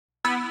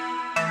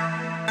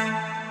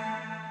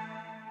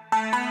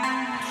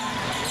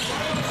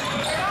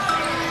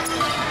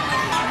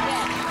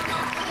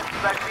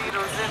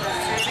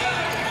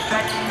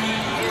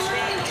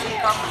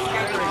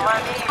my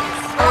knees.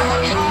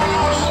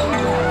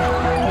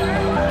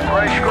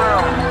 Fresh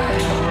ground.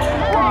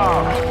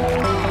 Wow.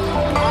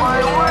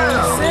 My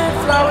will. Send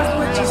flowers,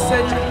 but you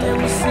said you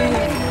didn't receive.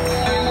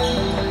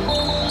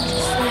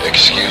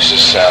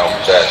 Excuses sound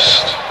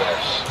best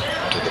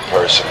to the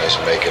person that's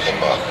making them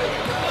up.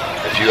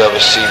 If you ever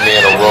see me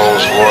in a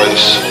Rolls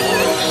Royce,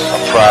 a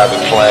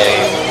private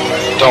plane,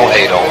 don't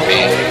hate on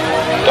me.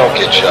 Don't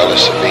get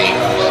jealous of me,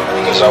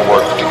 because I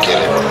worked to get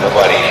it.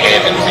 Nobody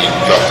handed me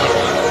nothing.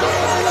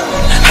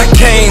 I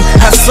came,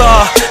 I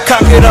saw,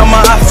 conquered all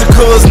my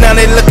obstacles. Now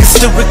they looking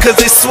stupid cause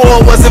they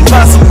swore it wasn't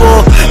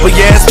possible. But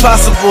yeah, it's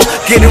possible,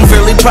 getting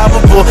really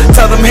probable.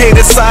 Tell them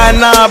haters sign,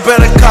 nah,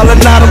 better call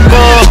an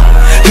audible.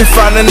 And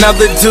find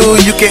another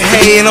dude you can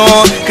hate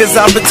on, cause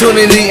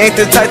opportunity ain't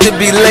the type to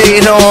be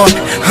laid on.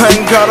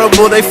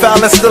 Unguardable, they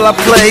foul and still I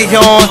play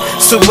on.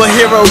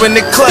 Superhero in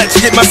the clutch,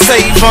 get my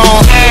save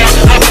on.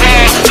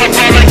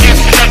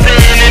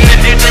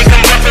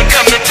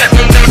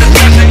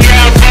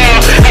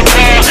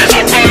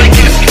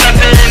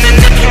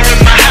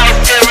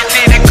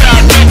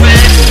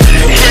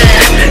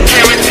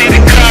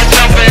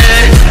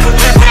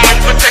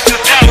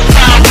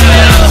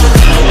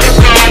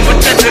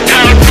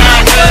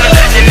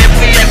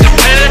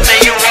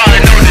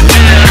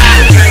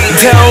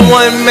 Down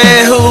one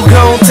man who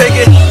gon' take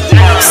it.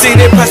 See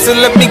they pressing,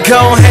 let me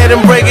go ahead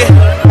and break it.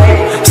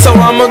 So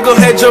I'ma go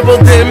ahead, dribble,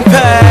 then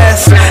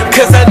pass,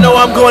 cause I know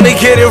I'm gonna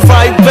get it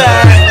right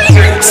back.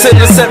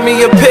 Sinner sent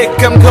me a pic,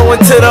 I'm going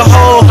to the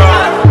hole.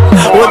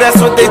 Well, that's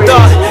what they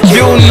thought,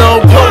 you know.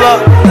 Pull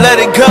up, let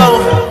it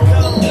go.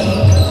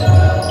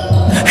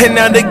 And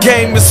now the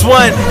game is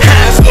won.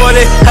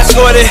 I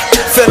scored it,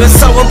 feeling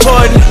so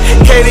important.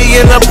 Katie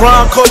and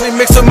LeBron, Kobe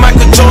mixed with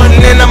Michael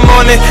Jordan. And I'm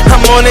on it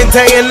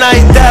day and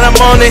night that I'm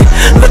on it.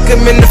 Look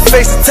him in the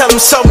face and tell him,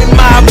 show me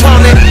my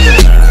opponent.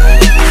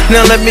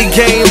 Now let me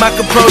game, I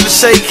can pro to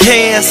shake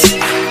hands,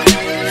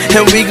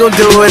 and we gon'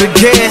 do it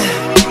again.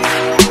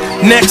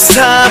 Next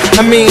time,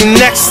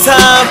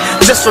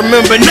 just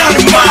remember, not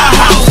in my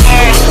house.